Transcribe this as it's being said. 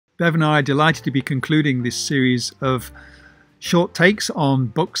Bev and I are delighted to be concluding this series of short takes on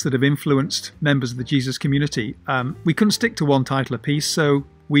books that have influenced members of the Jesus community. We couldn't stick to one title apiece, so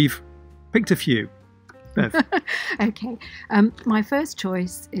we've picked a few. Bev. Okay, my first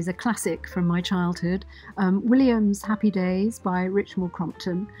choice is a classic from my childhood, William's Happy Days by Richmal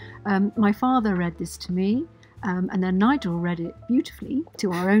Crompton. My father read this to me, and then Nigel read it beautifully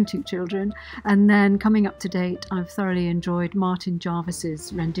to our own two children, and then coming up to date, I've thoroughly enjoyed Martin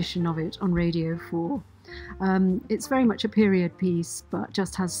Jarvis's rendition of it on Radio 4. It's very much a period piece, but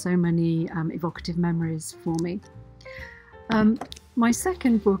just has so many evocative memories for me. My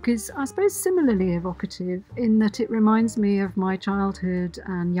second book is, I suppose, similarly evocative in that it reminds me of my childhood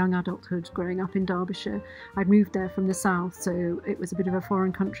and young adulthood growing up in Derbyshire. I'd moved there from the south, so it was a bit of a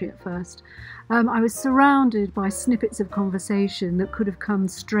foreign country at first. I was surrounded by snippets of conversation that could have come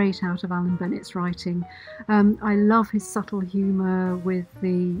straight out of Alan Bennett's writing. I love his subtle humour with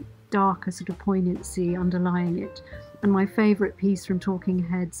the darker sort of poignancy underlying it. And my favourite piece from Talking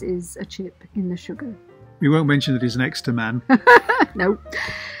Heads is A Chip in the Sugar. We won't mention that he's an extra man. No.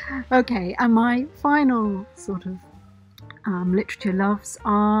 Okay, and my final sort of literature loves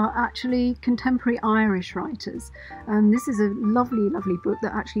are actually contemporary Irish writers. This is a lovely, lovely book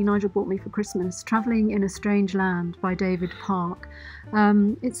that actually Nigel bought me for Christmas, Travelling in a Strange Land by David Park.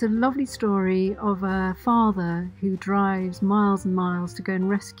 It's a lovely story of a father who drives miles and miles to go and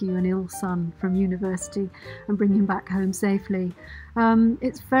rescue an ill son from university and bring him back home safely.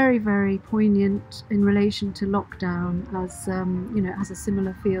 It's very, very poignant in relation to lockdown, as you know, it has a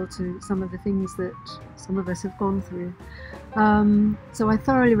similar feel to some of the things that some of us have gone through. So I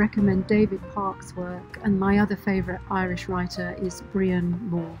thoroughly recommend David Park's work, and my other favourite Irish writer is Brian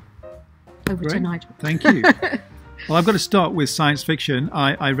Moore. Over Great. to Nigel. Thank you. Well, I've got to start with science fiction.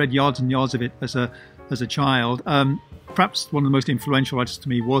 I read yards and yards of it as a child. Perhaps one of the most influential writers to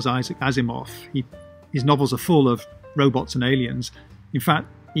me was Isaac Asimov. His novels are full of robots and aliens. In fact,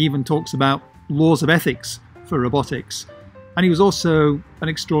 he even talks about laws of ethics for robotics. And he was also an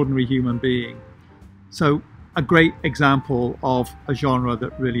extraordinary human being. So a great example of a genre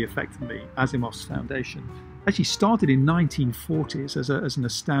that really affected me, Asimov's Foundation. Actually started in 1940s as an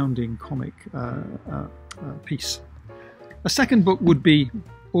astounding comic piece. A second book would be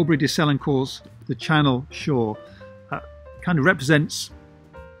Aubrey de Selincourt's The Channel Shore. Kind of represents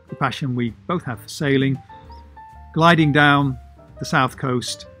the passion we both have for sailing. Gliding down the south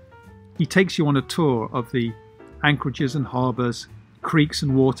coast, he takes you on a tour of the anchorages and harbours, creeks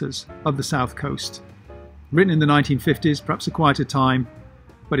and waters of the south coast. Written in the 1950s, perhaps a quieter time,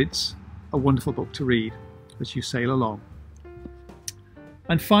 but it's a wonderful book to read as you sail along.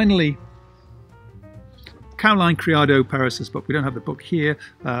 And finally, Caroline Criado Perez's book. We don't have the book here,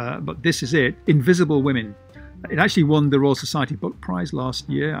 but this is it, Invisible Women. It actually won the Royal Society Book Prize last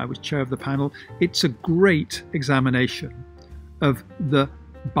year. I was chair of the panel. It's a great examination of the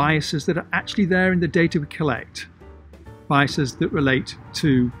biases that are actually there in the data we collect, biases that relate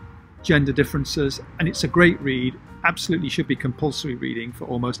to gender differences, and it's a great read. Absolutely should be compulsory reading for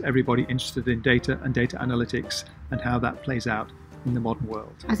almost everybody interested in data and data analytics and how that plays out in the modern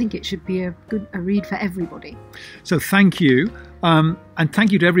world. I think it should be a read for everybody. So thank you, and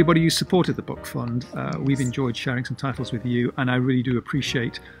thank you to everybody who supported the book fund. We've enjoyed sharing some titles with you, and I really do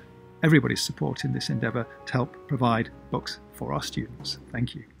appreciate everybody's support in this endeavour to help provide books for our students.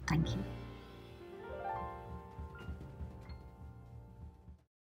 Thank you. Thank you.